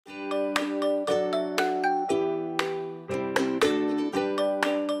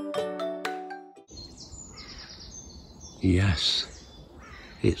Yes,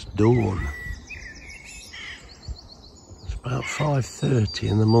 it's dawn. It's about 5:30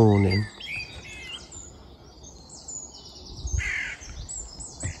 in the morning.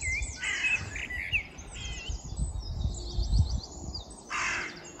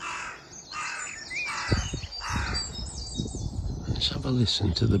 Let's have a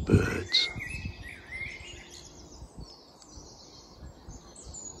listen to the birds.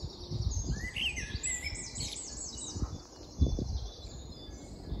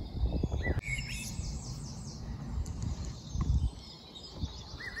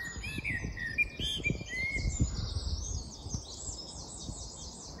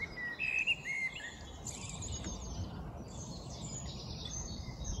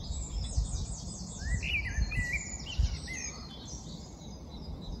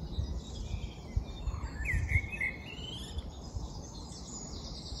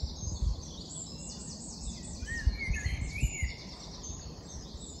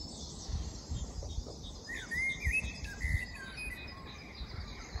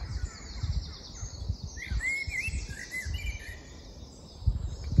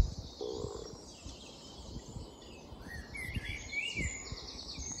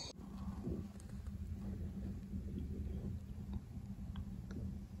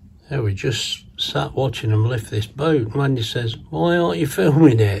 Yeah, we just sat watching them lift this boat, and Wendy says, "Why aren't you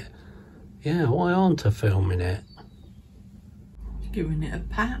filming it?" Yeah, why aren't I filming it? Giving it a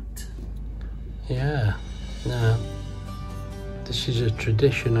pat. Yeah, no. This is a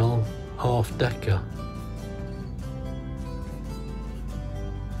traditional half-decker.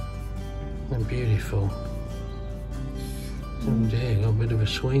 They're beautiful. Oh dear, got a bit of a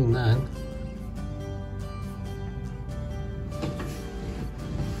swing then.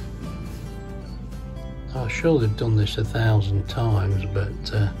 I'm sure they've done this 1,000 times, but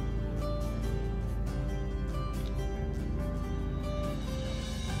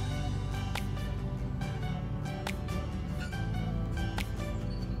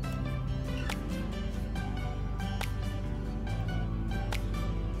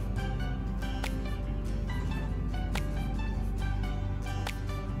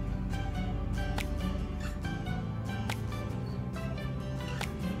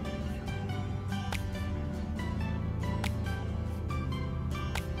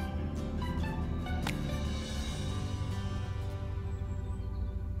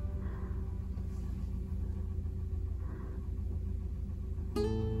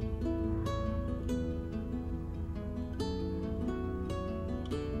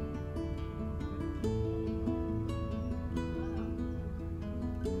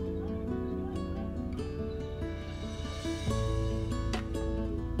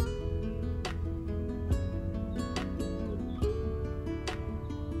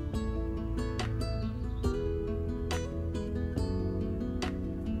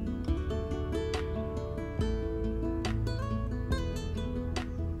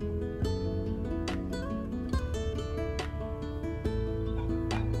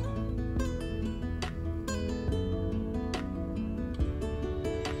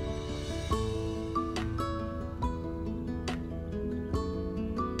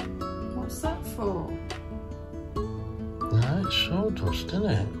What's that for? no, it's sawdust, isn't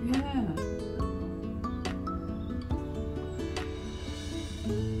it? Yeah.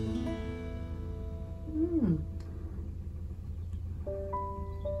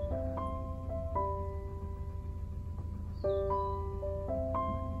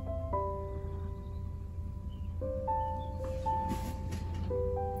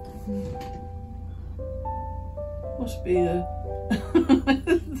 Must be a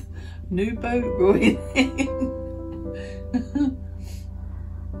new boat going in.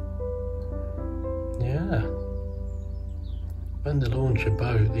 Yeah. When they launch a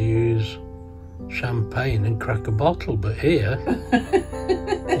boat, they use champagne and crack a bottle, but here,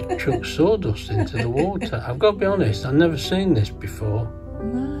 they chuck sawdust into the water. I've got to be honest, I've never seen this before.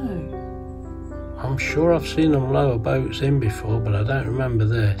 No. I'm sure I've seen them lower boats in before, but I don't remember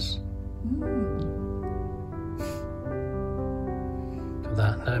this. For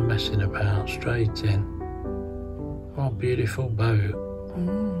that, no messing about, straight in. What a beautiful boat.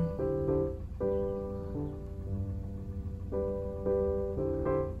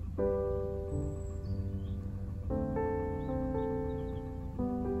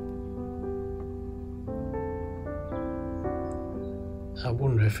 I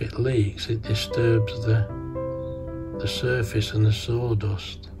wonder if it leaks, it disturbs the surface and the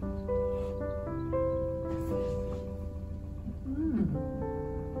sawdust.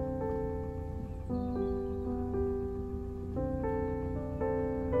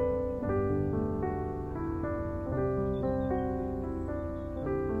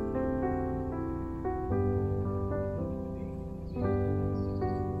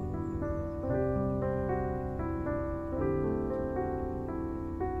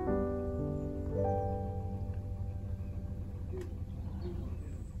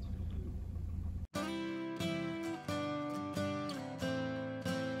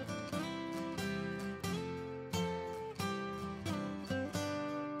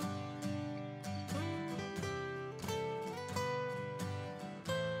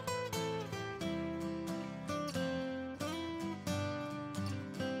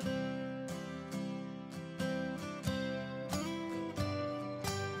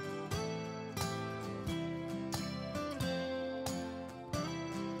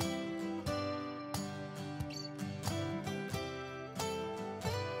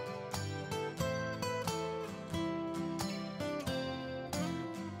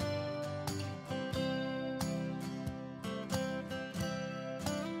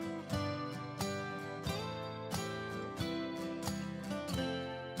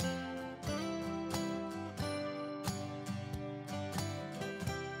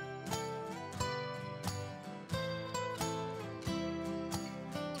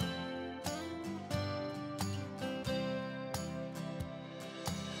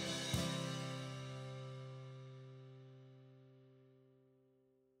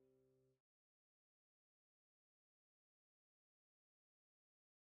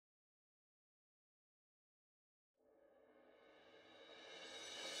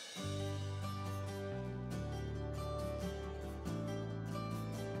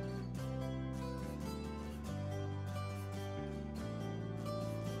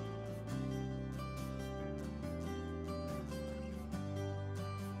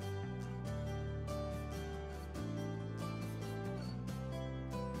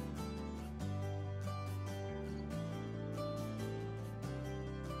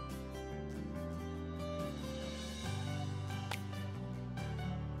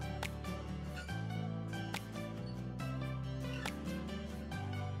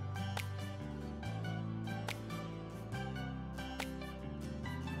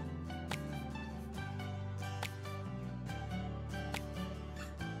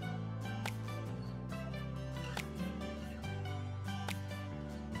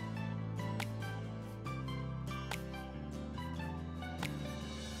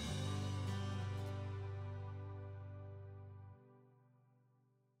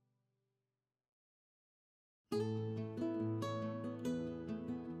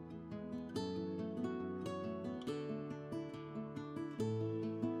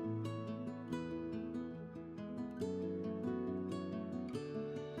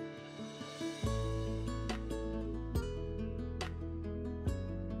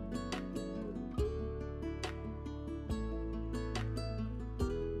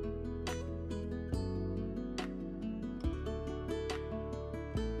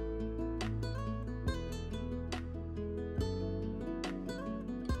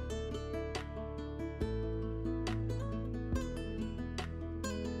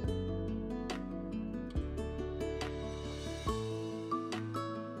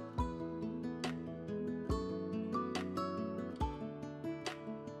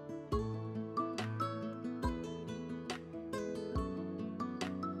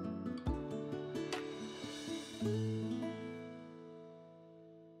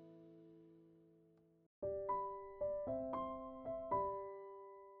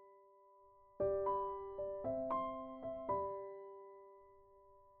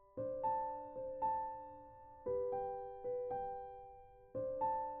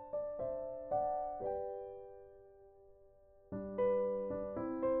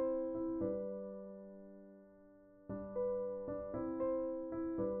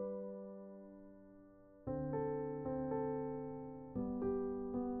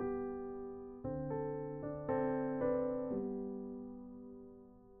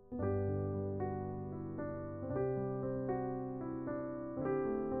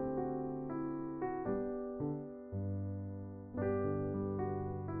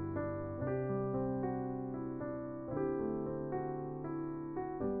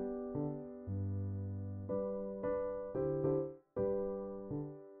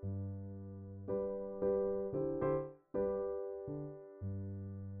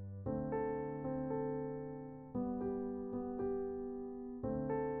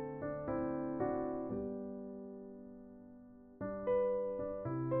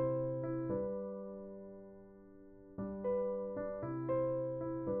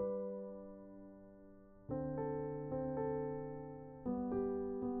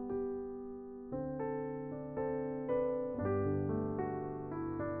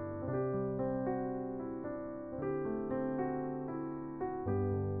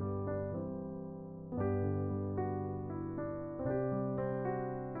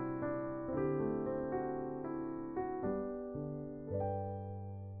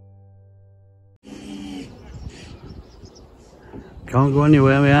 Can't go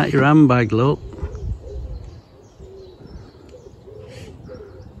anywhere without your handbag, look.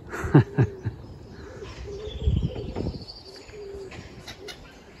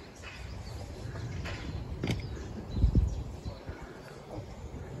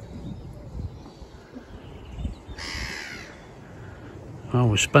 Well,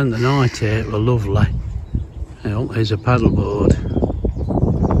 we spent the night here, it was lovely. Oh, there's a paddleboard.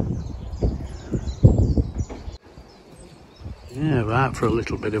 Yeah, we're out for a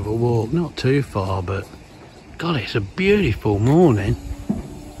little bit of a walk, not too far, but God, it's a beautiful morning.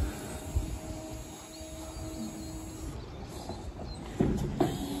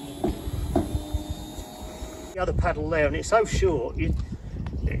 The other paddle there, and it's so short,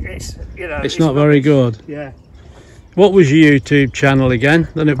 it's not very good. Yeah. What was your YouTube channel again?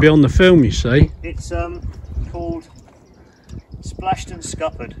 Then it'd be on the film, you see. It's called Splashed and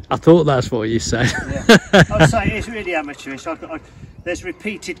Scuppered. I thought that's what you said. Yeah. I'd say it's really amateurish. There's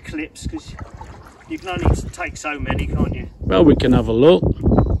repeated clips because you can only take so many, can't you? Well, we can have a look.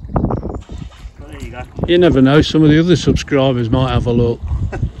 Well, there you go. You never know, some of the other subscribers might have a look.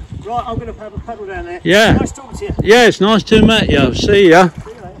 Right, I'm going to have a paddle down there. Yeah. Nice talking to you. Yeah, it's nice to meet you. See ya. See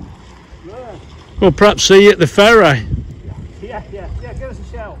you later. Yeah. We'll perhaps see you at the ferry. Yeah, give us a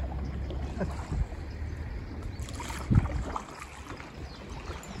shout.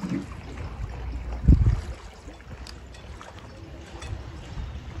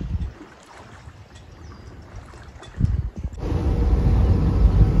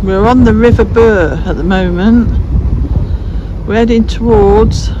 We're on the River Bure at the moment. We're heading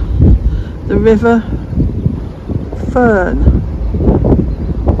towards the River Fern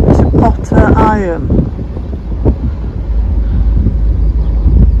to Potter Heigham.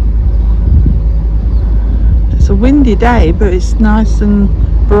 It's a windy day, but it's nice and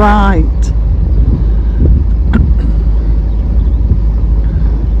bright.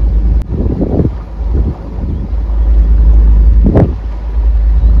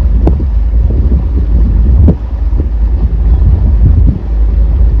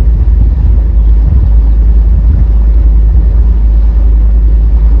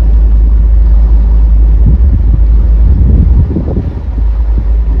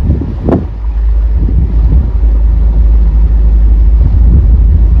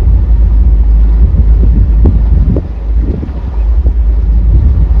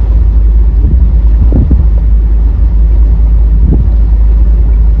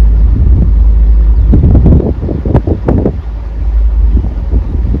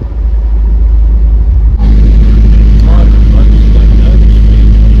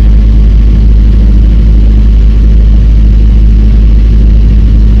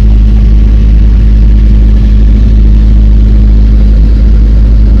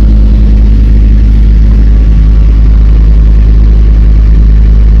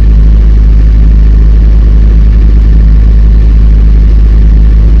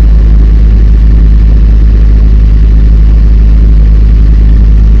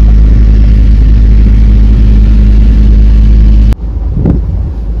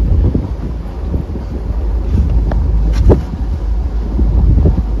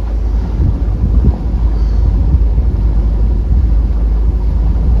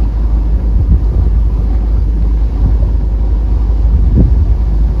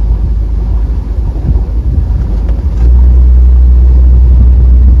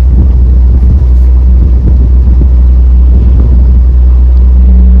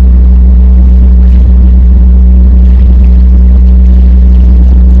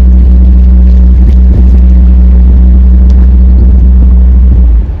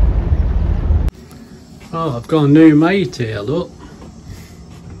 Oh, I've got a new mate here, look.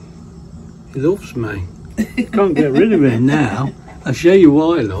 He loves me. Can't get rid of him now. I'll show you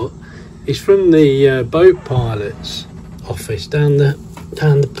why, look. He's from the boat pilot's office down the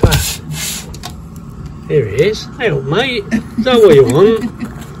path. Here he is. Hey up, mate. Is that what you want?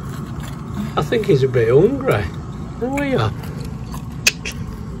 I think he's a bit hungry. How are you?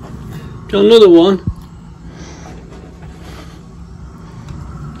 Got another one.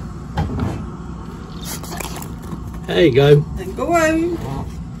 There you go. And go home.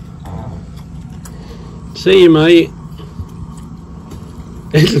 See you, mate.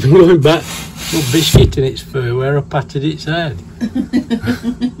 It's going back. Got biscuit in its fur where I patted its head.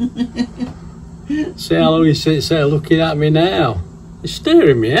 See how long he sits there looking at me now. He's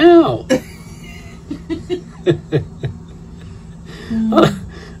staring me out. I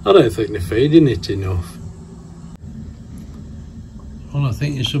don't think they're feeding it enough. Well, I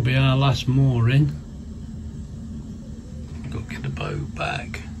think this will be our last mooring. Got to get the boat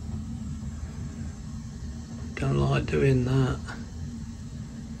back. Don't like doing that.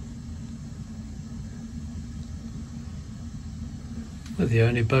 We're the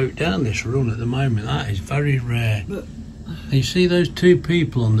only boat down this run at the moment. That is very rare. But you see those two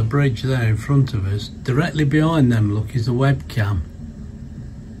people on the bridge there in front of us? Directly behind them, look, is the webcam.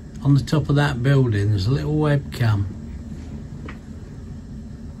 On the top of that building, there's a little webcam.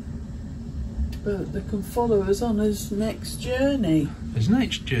 But they can follow us on his next journey. His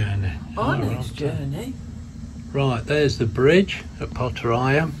next journey? Our next journey. Right, there's the bridge at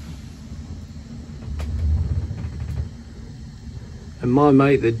Heigham. And my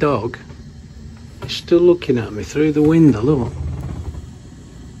mate, the dog, is still looking at me through the window, look.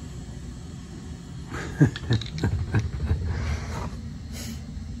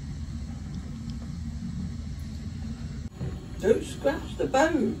 Don't scratch the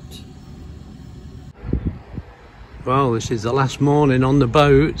boat. Well, this is the last morning on the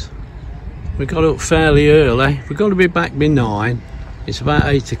boat. We got up fairly early. We've got to be back by 9. It's about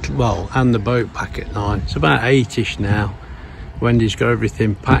 8 o'clock, well, and the boat back at 9. It's about 8ish now. Wendy's got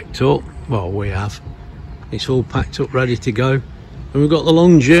everything packed up. Well, we have. It's all packed up, ready to go. And we've got the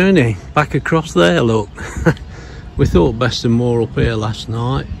long journey back across there, look. We thought best and more up here last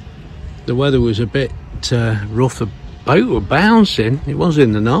night. The weather was a bit rough. The boat was bouncing. It was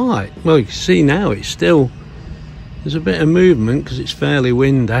in the night. Well, you can see now it's still... There's a bit of movement because it's fairly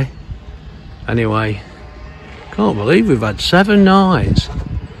windy. Anyway, can't believe we've had 7 nights.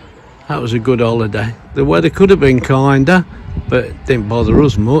 That was a good holiday. The weather could have been kinder, but it didn't bother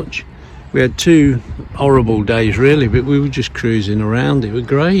us much. We had 2 horrible days really, but we were just cruising around. It was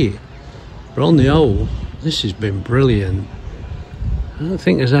great. But on the whole, this has been brilliant. I don't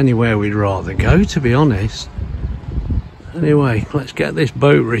think there's anywhere we'd rather go, to be honest. Anyway, let's get this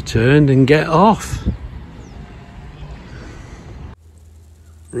boat returned and get off.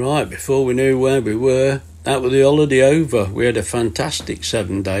 Right, before we knew where we were, that was the holiday over. We had a fantastic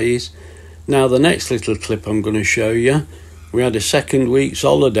 7 days. Now the next little clip I'm going to show you, we had a 2nd week's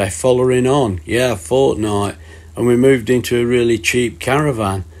holiday following on. Yeah, a fortnight. And we moved into a really cheap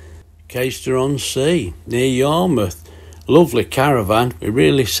caravan. Caister-on-Sea, near Yarmouth. Lovely caravan. We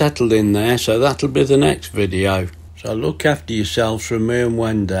really settled in there, so that'll be the next video. So look after yourselves from me and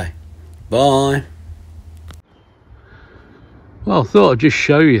Wendy. Bye. Well, I thought I'd just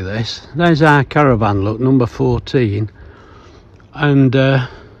show you this. There's our caravan, look, number 14. And there's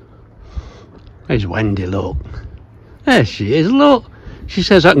Wendy, look. There she is, look. She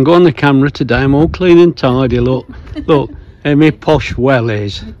says I can go on the camera today. I'm all clean and tidy, look. Look, and my posh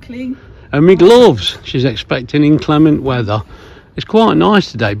wellies. Clean. And my gloves. She's expecting inclement weather. It's quite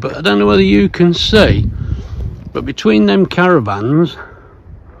nice today, but I don't know whether you can see. But between them caravans,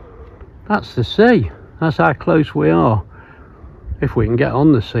 that's the sea. That's how close we are. If we can get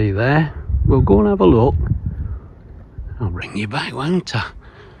on the sea there, we'll go and have a look. I'll bring you back, won't I?